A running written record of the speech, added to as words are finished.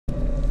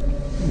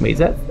Wait,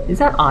 is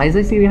that eyes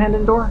I see behind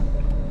the door?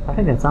 I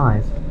think that's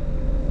eyes.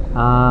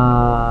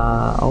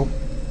 Oh.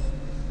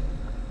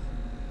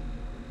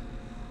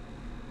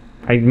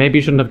 I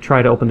maybe shouldn't have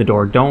tried to open the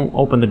door. Don't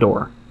open the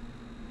door.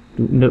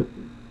 No.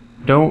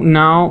 Don't,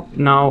 no.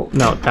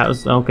 That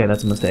was, okay,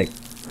 that's a mistake.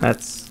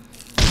 That's...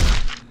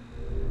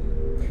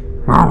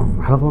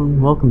 Hello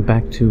everyone, welcome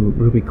back to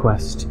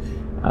RubyQuest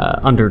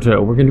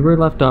Undertow. We're going to be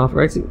left off,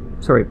 or actually,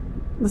 sorry,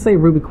 let's say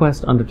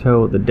RubyQuest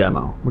Undertow, the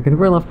demo. We're going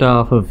to be left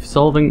off of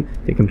solving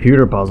the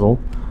computer puzzle,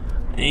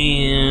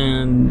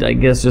 and I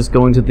guess just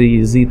going to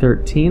the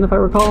Z13, if I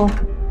recall?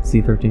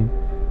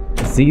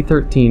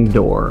 Z13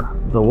 door.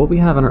 Though what we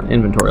have in our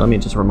inventory, let me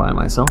just remind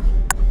myself.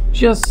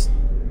 Just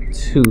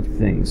two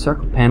things.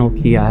 Circle panel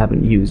key I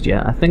haven't used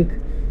yet. I think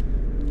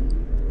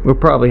we'll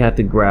probably have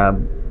to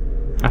grab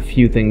a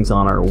few things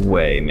on our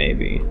way,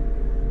 maybe.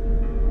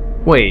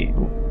 Wait,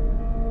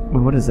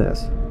 what is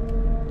this?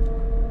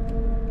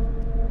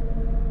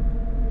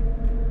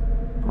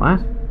 What?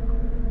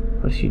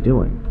 What's she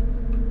doing?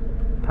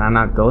 Can I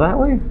not go that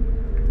way?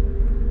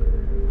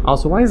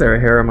 Also, why is there a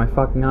hair in my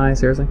fucking eye?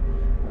 Seriously?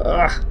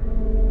 Ugh.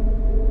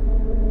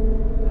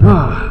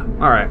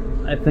 Alright,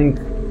 I think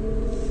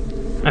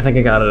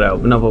I got it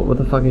out. No, but what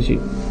the fuck is she?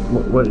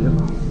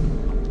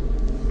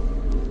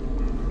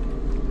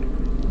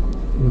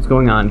 What's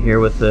going on here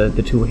with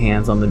the two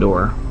hands on the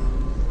door?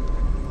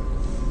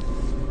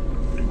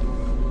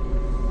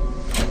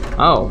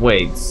 Oh,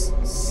 wait.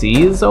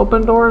 C's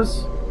open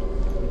doors?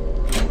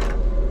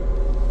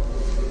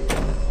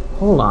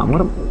 Hold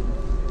on,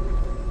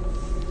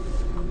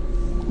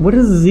 what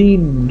does Z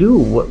do?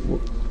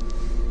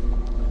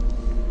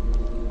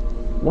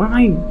 What am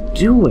I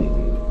doing?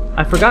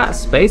 I forgot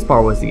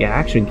spacebar was the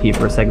action key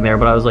for a second there,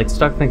 but I was like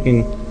stuck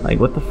thinking, like,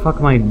 what the fuck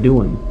am I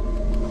doing?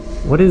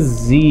 What is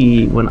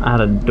Z when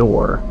at a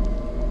door?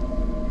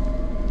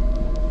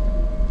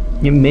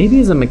 Yeah, maybe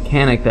it's a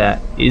mechanic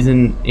that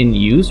isn't in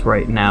use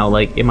right now.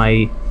 Like, am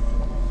I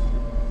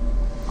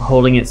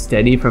holding it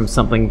steady from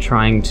something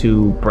trying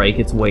to break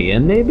its way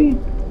in, maybe?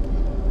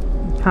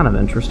 Kind of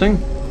interesting.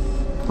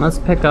 Let's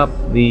pick up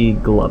the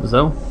gloves,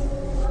 though.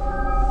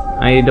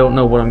 I don't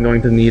know what I'm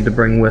going to need to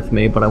bring with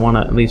me, but I want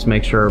to at least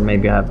make sure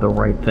maybe I have the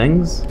right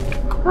things.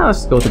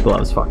 Let's go with the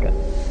gloves, fuck it.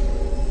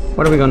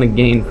 What are we going to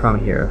gain from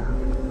here?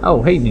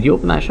 Oh, hey, did you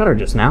open that shutter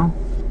just now?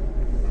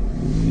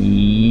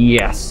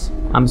 Yes,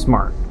 I'm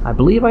smart. I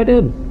believe I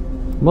did.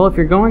 Well, if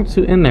you're going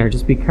to in there,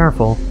 just be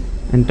careful,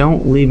 and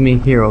don't leave me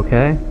here,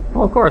 okay?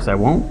 Well, of course I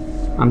won't.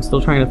 I'm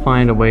still trying to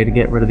find a way to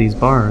get rid of these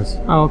bars.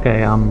 Oh,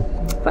 okay,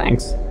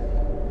 thanks.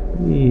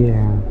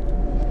 Yeah.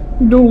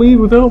 Don't leave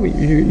without me.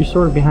 You're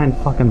sort of behind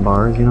fucking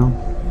bars, you know?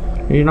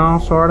 You know,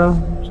 sort of.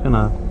 Just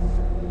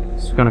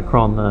gonna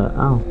crawl in the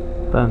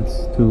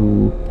vents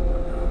to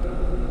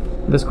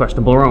this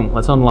questionable room.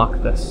 Let's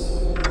unlock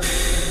this.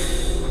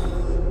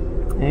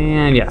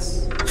 And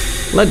yes,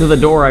 led to the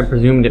door I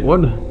presumed it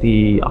would.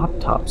 The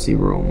autopsy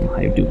room,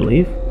 I do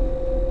believe.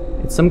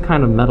 It's some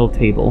kind of metal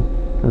table.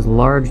 There's a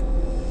large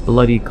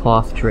bloody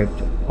cloth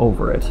draped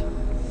over it.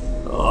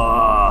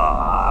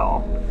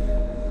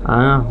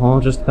 Well,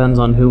 it just depends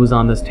on who was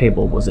on this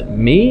table. Was it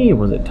me,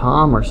 was it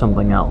Tom, or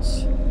something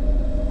else?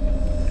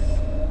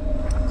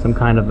 Some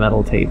kind of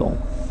metal table.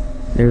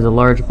 There's a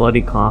large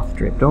bloody cloth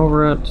draped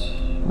over it.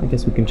 I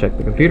guess we can check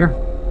the computer.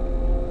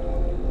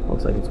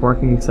 Looks like it's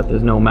working, except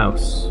there's no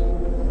mouse.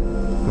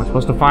 Am I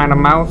supposed to find a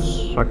mouse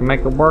so I can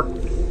make it work?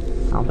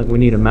 I don't think we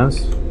need a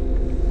mouse.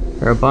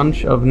 There are a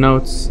bunch of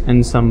notes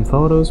and some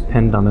photos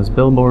pinned on this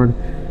billboard.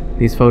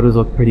 These photos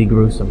look pretty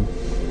gruesome.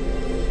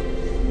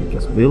 I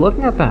guess we'll be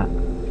looking at that.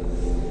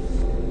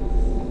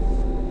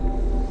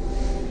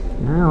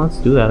 Now let's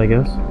do that, I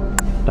guess.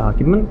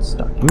 Documents.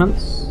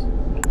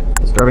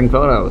 Disturbing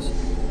photos.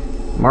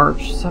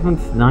 March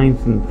 7th,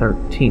 9th, and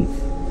 13th.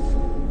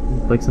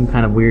 Like some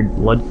kind of weird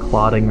blood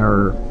clotting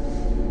or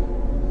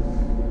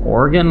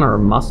organ or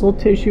muscle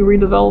tissue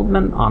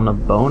redevelopment on a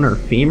bone or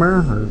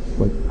femur or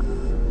like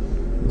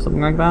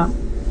something like that.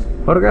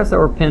 Photographs that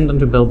were pinned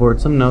onto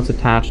billboards, some notes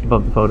attached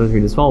above the photos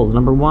read as follows.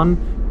 Number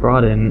 1,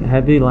 brought in,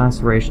 heavy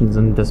lacerations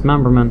and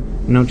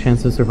dismemberment, no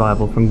chance of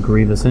survival from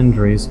grievous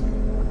injuries.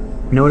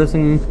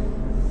 Noticing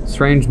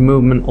strange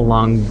movement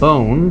along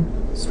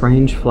bone,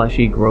 strange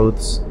fleshy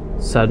growths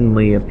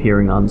suddenly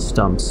appearing on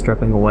stumps,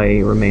 stripping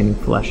away remaining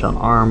flesh on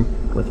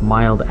arm with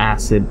mild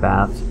acid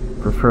bath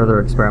for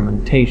further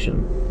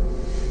experimentation.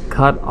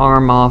 Cut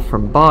arm off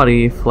from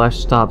body, flesh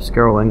stops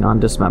growing on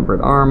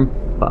dismembered arm,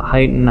 but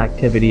heightened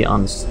activity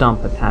on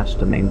stump attached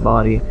to main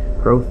body,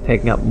 growth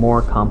taking up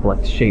more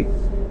complex shape.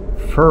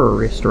 Fur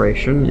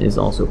restoration is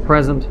also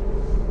present.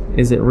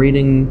 Is it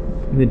reading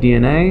the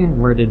DNA?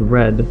 Where did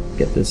Red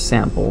get this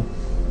sample?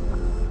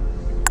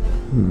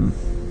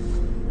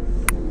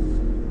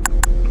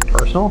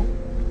 Personal?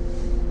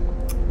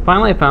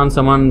 Finally I found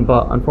someone,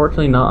 but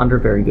unfortunately not under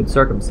very good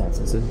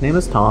circumstances. His name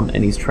is Tom,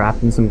 and he's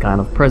trapped in some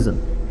kind of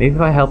prison. Maybe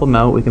if I help him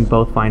out, we can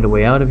both find a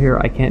way out of here.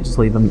 I can't just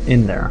leave him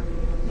in there.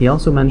 He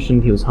also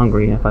mentioned he was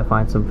hungry, and if I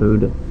find some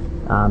food,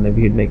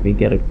 maybe he'd make me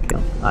get a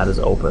at his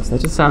opus.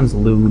 That just sounds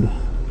lewd.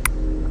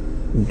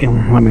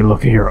 Let me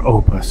look at your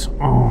opus.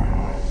 Oh.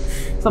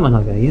 Something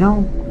like that, you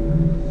know?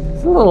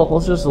 It's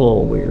just a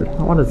little weird.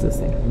 What is this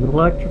thing? It'll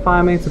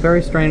electrify me. It's a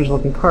very strange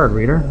looking card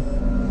reader.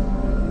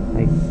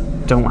 I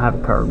don't have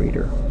a card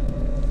reader.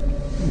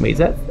 Wait,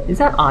 is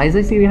that eyes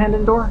I see behind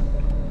the door?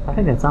 I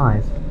think that's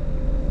eyes.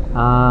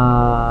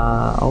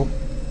 Oh.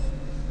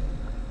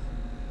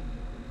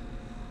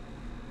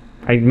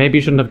 I maybe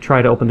shouldn't have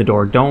tried to open the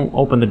door. Don't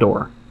open the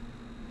door.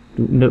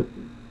 No.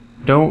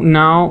 Don't,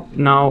 no.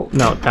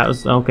 That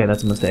was, okay,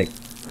 that's a mistake.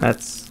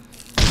 That's...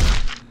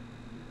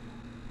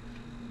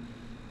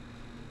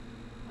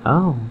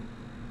 Oh.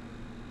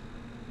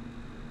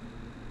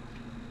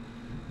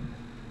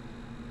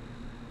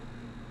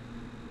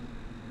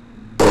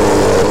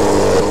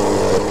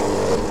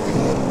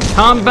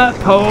 Combat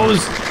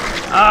pose!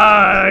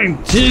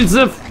 It's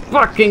a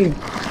fucking...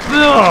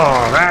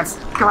 Oh, that's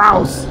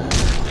gross!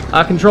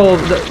 Control...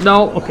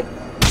 No, okay.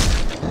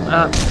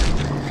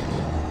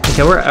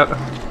 Okay, we're...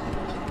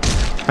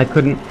 I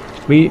couldn't...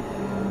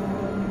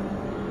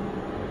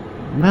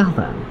 Well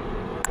then.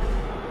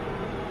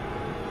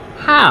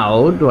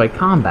 How do I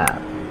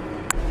combat?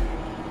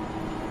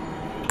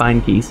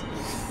 Bind keys.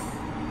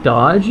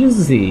 Dodge is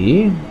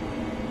Z.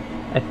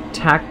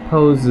 Attack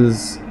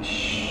poses...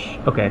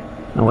 Okay.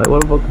 No, wait,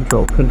 what about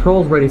control?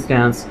 Control's ready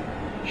stance.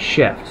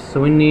 Shift.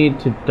 So we need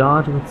to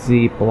dodge with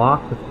Z,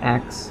 block with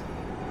X,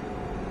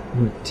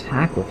 and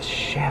attack with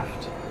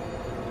Shift.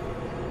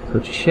 So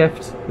it's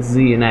Shift,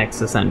 Z, and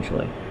X,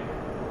 essentially.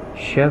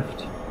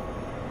 Shift,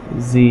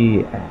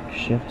 Z, X.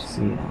 Shift,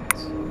 Z,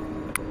 X.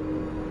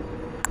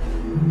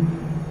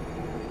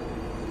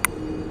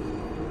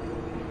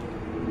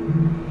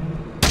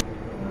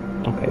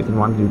 Okay, didn't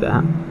want to do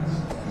that.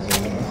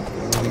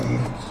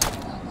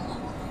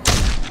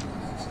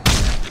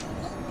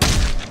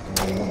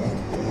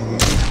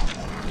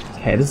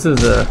 Okay, this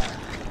is a...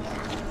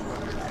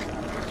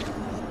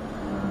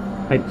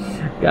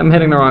 I'm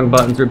hitting the wrong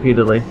buttons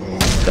repeatedly.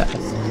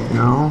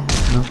 No?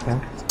 Okay.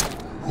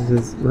 This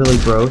is really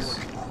gross.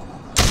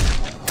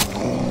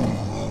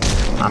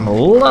 I'm a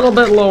little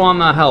bit low on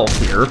the health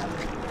here.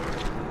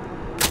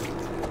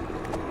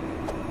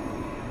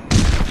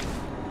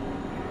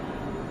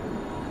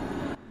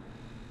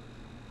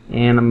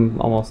 And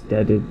I'm almost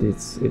dead.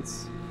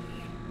 It's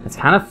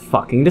kind of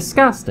fucking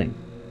disgusting.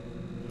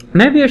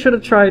 Maybe I should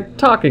have tried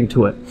talking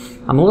to it.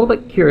 I'm a little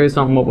bit curious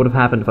on what would have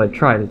happened if I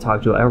tried to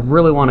talk to it. I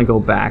really want to go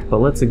back, but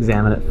let's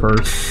examine it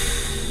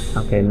first.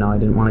 Okay, no, I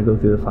didn't want to go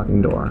through the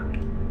fucking door.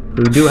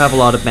 We do have a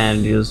lot of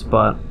bandages,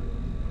 but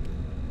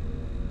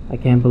I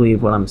can't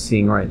believe what I'm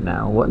seeing right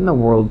now. What in the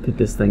world could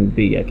this thing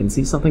be? I can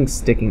see something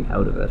sticking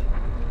out of it.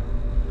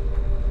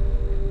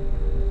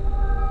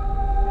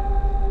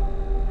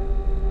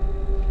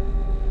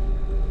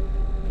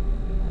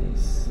 I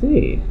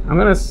see.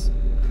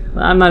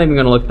 I'm not even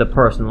gonna look at the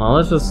personal.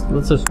 Let's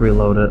just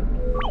reload it.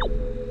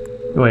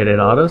 Wait, it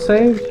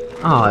auto-saved?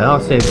 Oh, it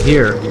auto-saved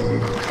here.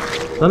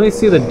 Let me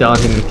see the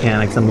dodging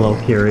mechanics. I'm a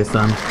little curious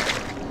then.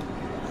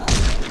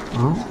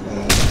 Oh.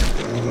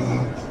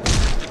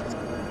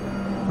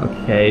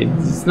 Okay,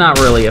 it's not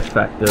really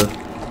effective.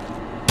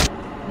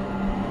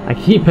 I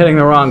keep hitting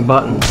the wrong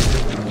button.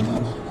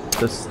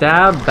 So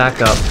stab,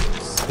 back up,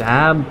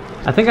 stab.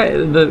 I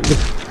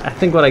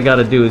think what I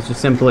gotta do is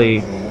just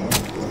simply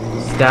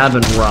stab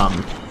and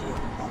run.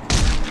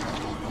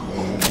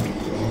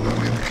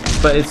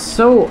 But it's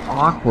so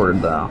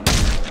awkward, though.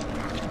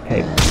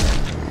 Okay.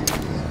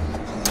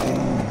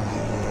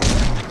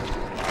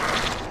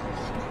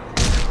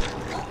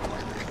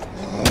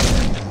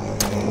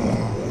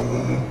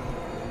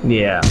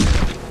 Yeah.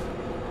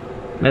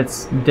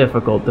 It's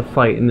difficult to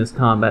fight in this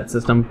combat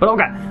system, but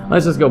okay,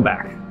 let's just go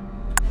back.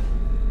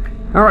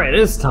 Alright,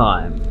 this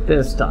time,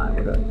 we're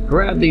gonna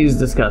grab these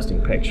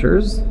disgusting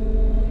pictures.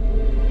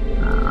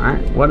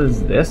 Alright, what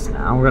is this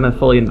now? We're gonna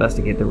fully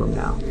investigate the room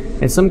now.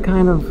 It's some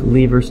kind of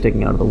lever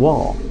sticking out of the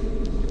wall.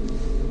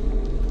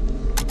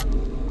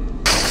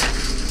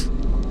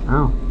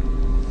 Oh.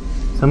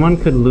 Someone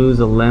could lose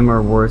a limb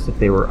or worse if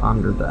they were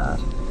under that.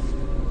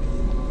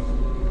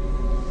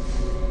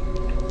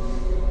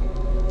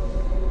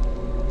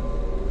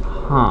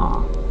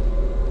 Huh.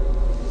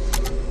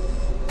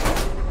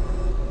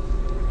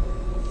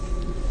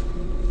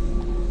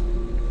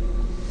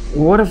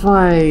 What if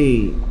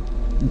I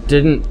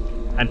didn't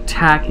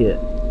attack it?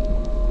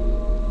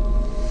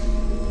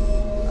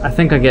 I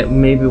think I get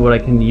maybe what I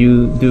can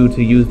do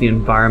to use the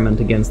environment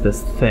against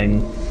this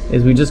thing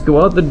is we just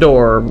go out the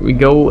door, we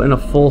go in a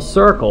full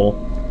circle.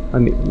 I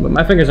mean,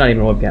 my finger's not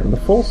even webcam, the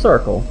full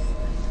circle,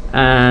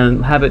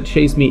 and have it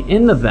chase me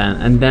in the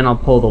vent, and then I'll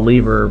pull the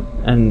lever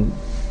and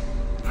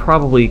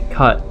probably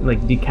cut,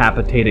 like,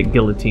 decapitate it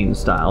guillotine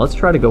style. Let's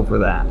try to go for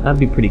that. That'd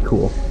be pretty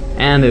cool.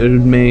 And it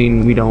would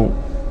mean we don't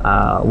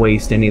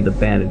waste any of the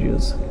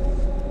bandages.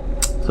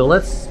 So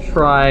let's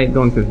try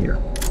going through here.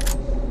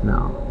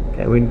 No.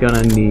 Okay, we're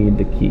gonna need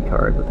the key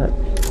card with that.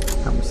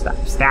 Oh, stop.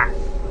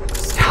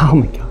 Oh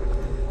my god.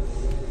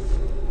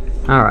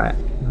 Alright.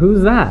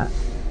 Who's that?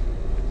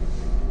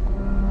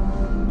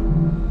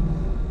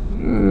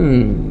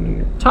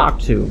 Talk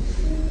to.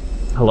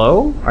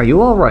 Hello? Are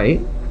you alright?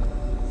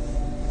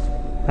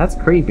 That's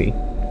creepy.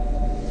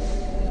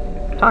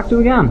 Talk to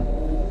again.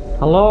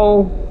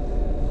 Hello?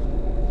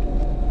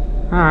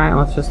 Alright,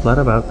 let's just let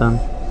about then.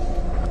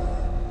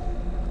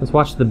 Let's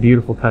watch the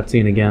beautiful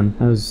cutscene again.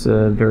 That was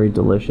very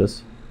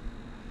delicious.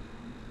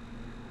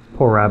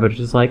 Poor rabbit is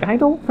just like, I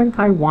don't think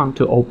I want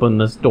to open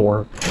this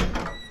door.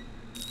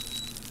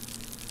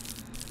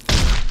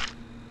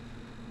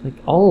 Like,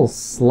 all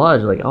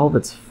sludge, like all of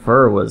its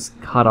fur was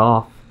cut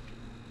off.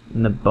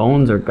 And the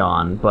bones are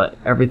gone, but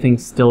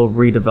everything's still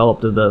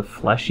redeveloped to the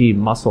fleshy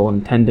muscle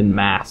and tendon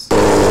mass. The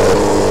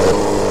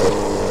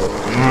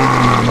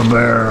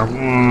bear.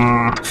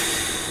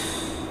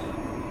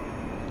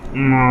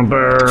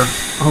 Bear.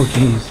 Oh,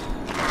 jeez.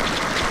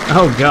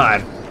 Oh,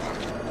 God.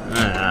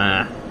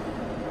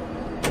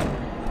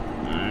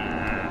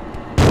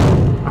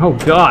 Oh,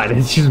 God.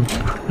 It's just...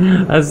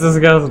 That's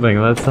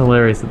disgusting. That's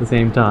hilarious at the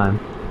same time.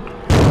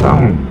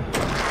 Boom.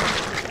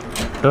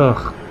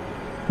 Ugh.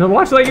 Now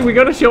watch, like, we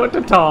gotta show it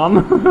to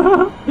Tom.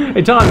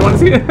 Hey, Tom, you wanna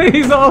see it?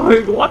 He's all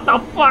like, what the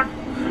fuck?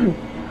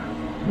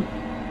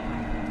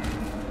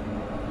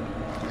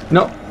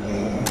 No.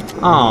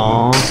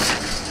 Aww.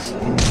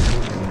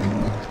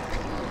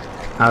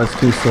 That was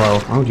too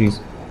slow. Oh, jeez.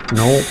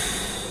 No.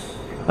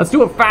 Let's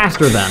do it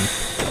faster, then.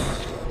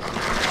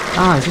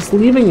 Ah, it's just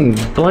leaving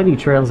bloody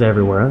trails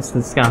everywhere. That's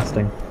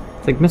disgusting.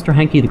 It's like Mr.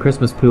 Hanky the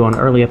Christmas Pooh on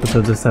early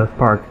episodes of South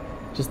Park.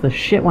 Just the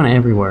shit went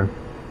everywhere.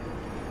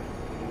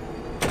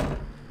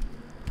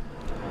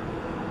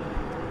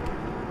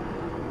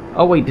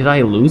 Oh wait, did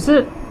I lose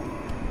it?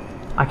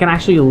 I can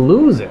actually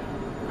lose it,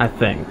 I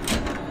think.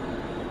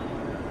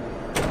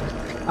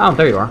 Oh,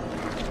 there you are.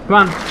 Come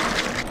on.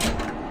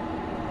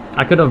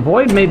 I could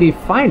avoid maybe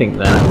fighting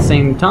then at the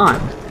same time.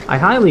 I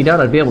highly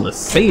doubt I'd be able to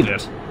save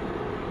it.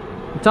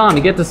 Tom,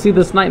 you get to see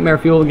this nightmare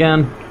fuel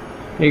again.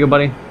 Here you go,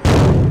 buddy.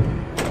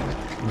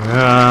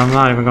 I'm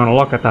not even going to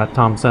look at that,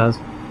 Tom says.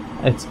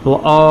 It's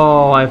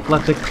oh, I've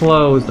left it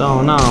closed.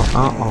 Oh no.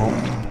 Uh-oh.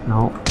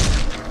 No.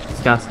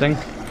 Disgusting.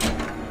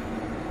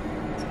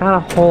 It's got a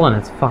hole in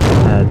its fucking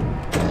head.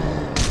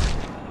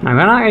 I'm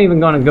not even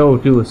going to go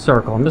do a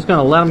circle. I'm just going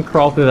to let him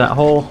crawl through that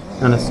hole. I'm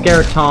going to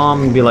scare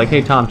Tom and be like,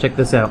 hey Tom, check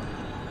this out.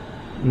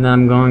 And then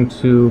I'm going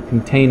to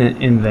contain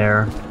it in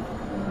there.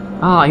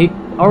 Ah, he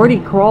already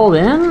crawled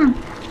in?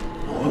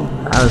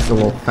 That was a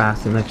little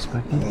faster than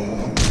expected.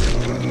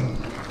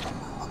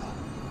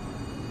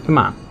 Come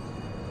on.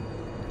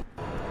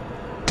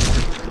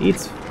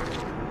 Eats.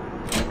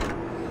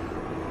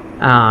 I don't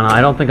know,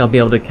 I don't think I'll be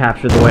able to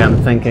capture the way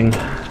I'm thinking.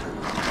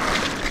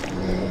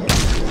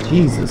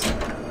 Jesus.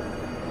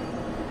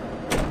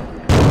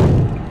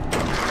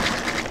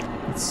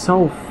 It's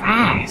so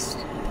fast.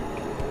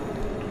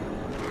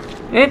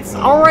 It's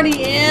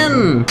already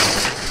in!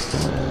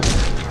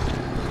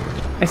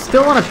 I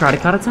still want to try to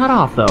cut its head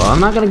off, though. I'm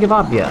not going to give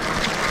up yet.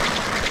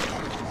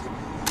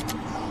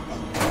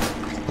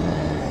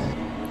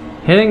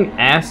 Hitting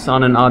S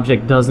on an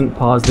object doesn't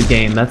pause the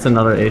game. That's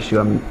another issue.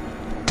 Okay,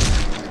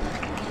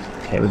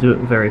 we'll do it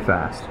very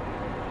fast.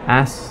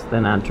 S,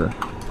 then enter.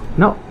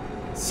 No,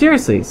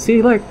 seriously.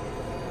 See, like,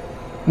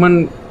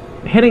 when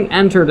hitting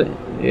enter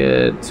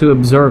to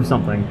observe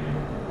something,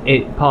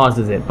 it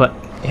pauses it. But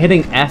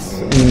hitting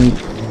S and...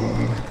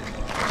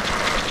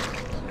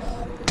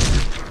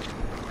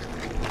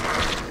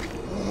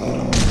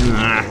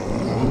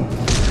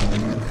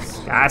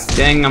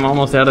 Disgusting, I'm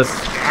almost out of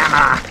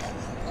stamina.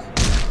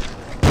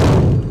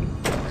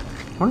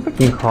 I wonder if I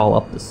can crawl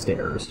up the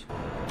stairs.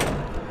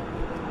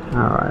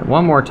 Alright,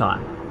 one more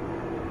time.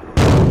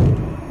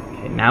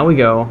 Okay, now we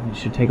go. It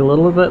should take a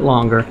little bit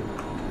longer.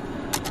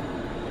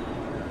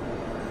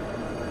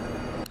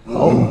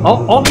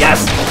 Oh,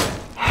 yes!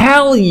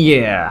 Hell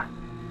yeah!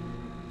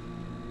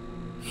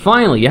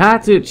 Finally, you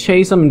had to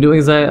chase him and do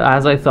as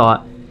I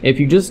thought. If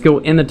you just go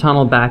in the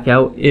tunnel back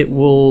out, it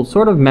will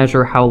sort of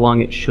measure how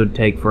long it should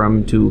take for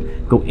him to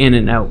go in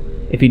and out.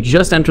 If he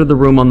just entered the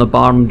room on the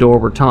bottom door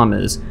where Tom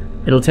is,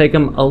 it'll take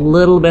him a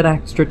little bit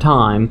extra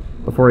time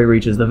before he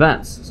reaches the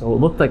vents. So it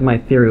looked like my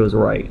theory was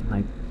right.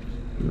 I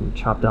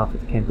chopped off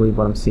it. I can't believe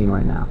what I'm seeing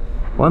right now.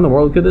 What in the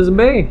world could this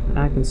be?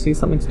 I can see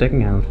something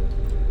sticking out.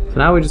 So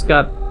now we just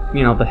got,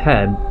 you know, the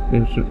head.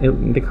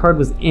 The card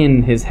was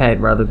in his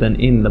head rather than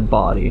in the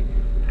body.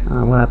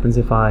 What happens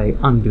if I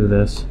undo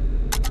this?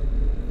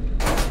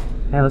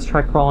 Hey, let's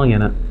try crawling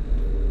in it.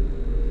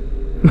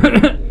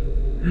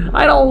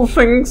 I don't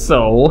think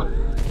so.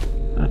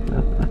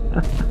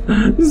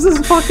 This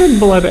is fucking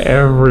blood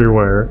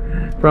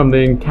everywhere from the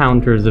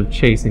encounters of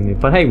chasing me.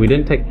 But hey, we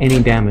didn't take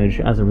any damage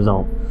as a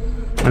result.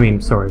 I mean,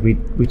 sorry,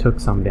 we took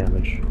some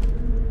damage.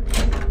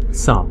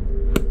 Some.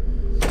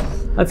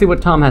 Let's see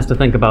what Tom has to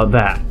think about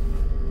that.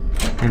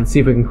 And see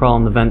if we can crawl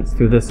in the vents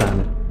through this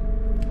end.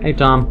 Hey,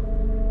 Tom.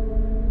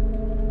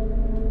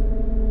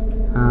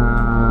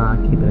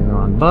 Keep hitting the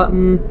wrong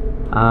button.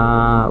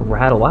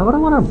 Rattle. Why would I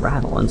want to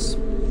rattle?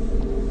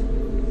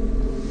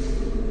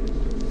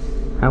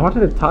 I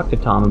wanted to talk to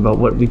Tom about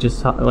what we just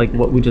saw, like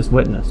what we just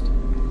witnessed.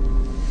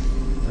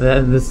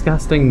 The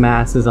disgusting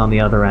mass is on the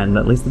other end.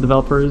 At least the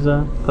developers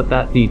put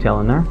that detail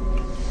in there.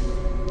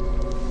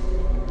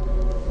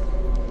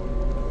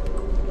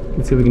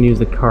 Let's see if we can use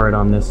the card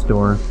on this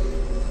door.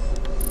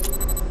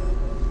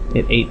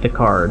 It ate the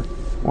card.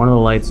 One of the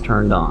lights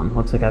turned on.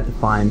 Looks like I have to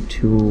find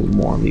 2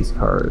 more of these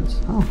cards.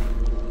 Oh.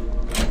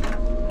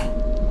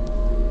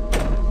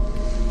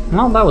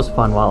 Well, that was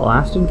fun while it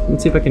lasted.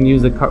 Let's see if I can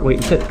use the card. Wait,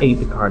 it said ate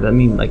the card. I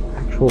mean, like,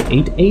 actual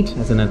ate,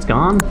 as in it's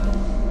gone?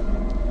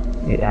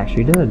 It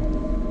actually did.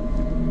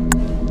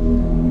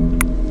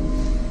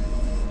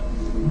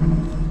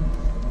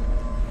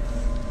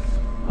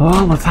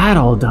 Well, with that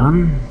all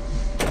done,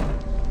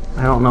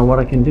 I don't know what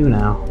I can do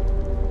now.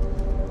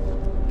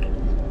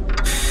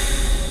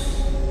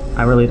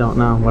 I really don't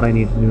know what I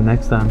need to do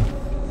next then.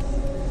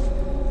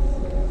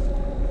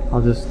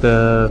 I'll just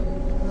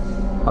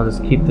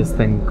keep this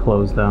thing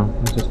closed though.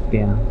 Just,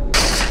 yeah.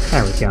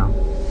 There we go.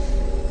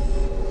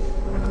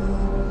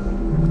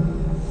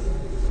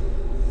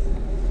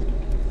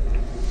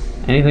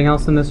 Anything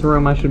else in this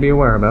room I should be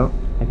aware about?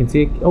 I can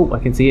see I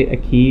can see a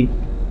key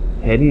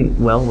hidden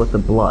well with the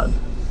blood.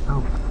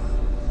 Oh.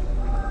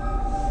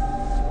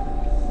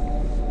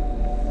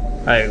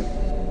 A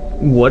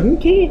wooden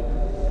key?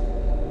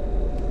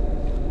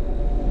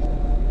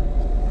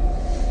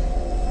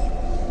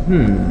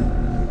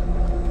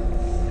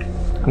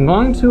 I'm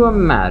going to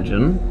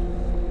imagine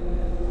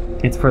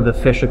it's for the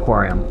fish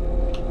aquarium.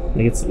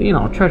 Like it's, you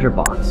know, a treasure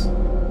box.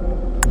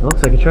 It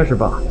looks like a treasure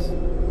box.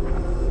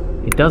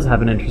 It does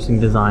have an interesting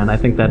design. I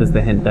think that is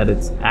the hint that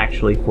it's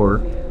actually for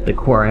the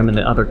aquarium, and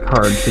the other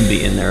cards should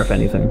be in there, if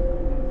anything.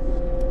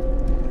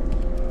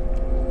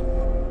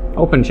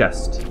 Open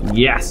chest.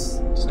 Yes!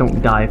 Just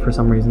don't die for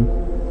some reason.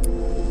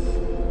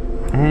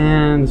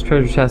 And this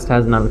treasure chest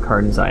has another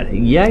card inside it.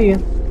 Yay!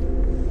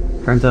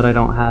 Turns out I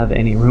don't have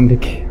any room to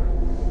carry.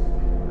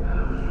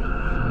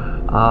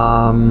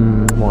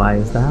 Why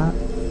is that?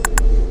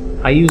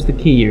 I used the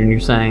key, and you're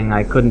saying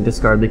I couldn't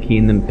discard the key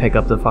and then pick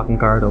up the fucking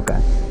card? Okay.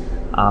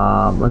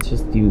 Let's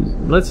just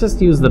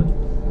use the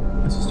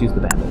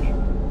bandage.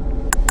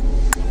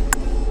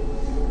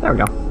 There we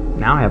go.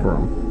 Now I have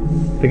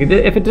room.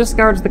 If it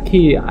discards the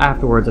key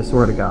afterwards, I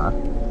swear to God.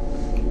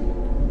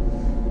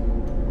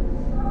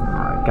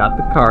 Alright, got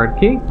the card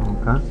key.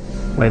 Okay.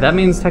 Wait, that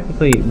means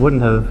technically it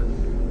wouldn't have.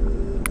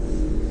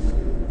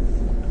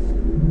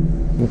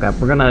 Okay,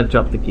 we're gonna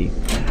jump the key.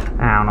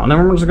 I don't know.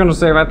 Then we're just gonna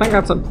save. I think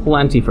that's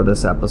plenty for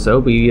this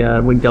episode. We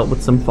dealt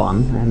with some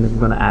fun, and we're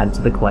gonna add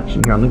to the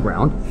collection here on the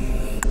ground.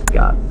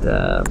 Got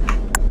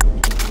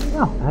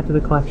add to the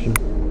collection.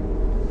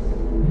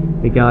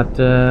 We got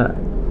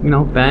you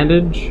know,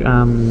 bandage,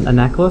 a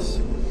necklace,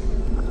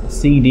 a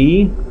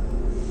CD,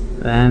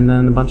 and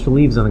then a bunch of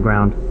leaves on the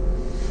ground.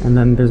 And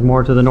then there's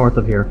more to the north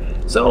of here.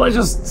 So let's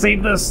just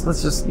save this.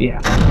 Let's just, yeah.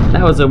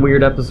 That was a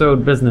weird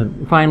episode,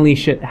 wasn't it? Finally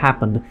shit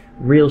happened.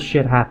 Real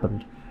shit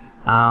happened.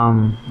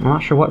 I'm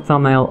not sure what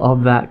thumbnail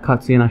of that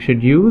cutscene I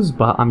should use,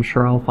 but I'm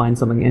sure I'll find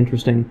something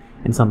interesting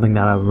and something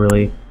that I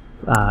really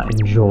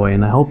enjoy.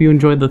 And I hope you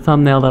enjoyed the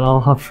thumbnail that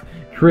I'll have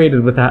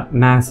created with that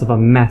mass of a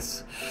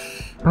mess.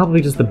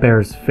 Probably just the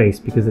bear's face,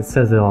 because it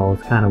says it all.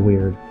 It's kind of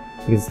weird.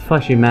 Because the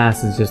fleshy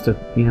mass is just a,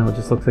 you know, it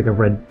just looks like a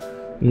red,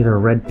 either a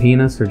red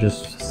penis or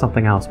just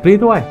something else. But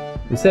either way,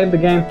 we saved the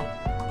game.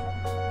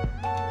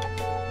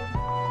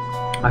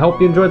 I hope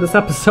you enjoyed this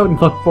episode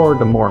and look forward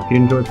to more. If you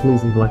enjoyed,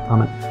 please leave a like,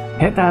 comment,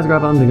 hit that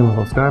subscribe button, become a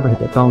subscriber, hit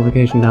that bell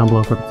notification down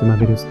below for some of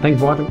my videos.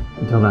 Thanks for watching.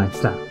 Until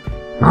next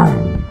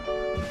time.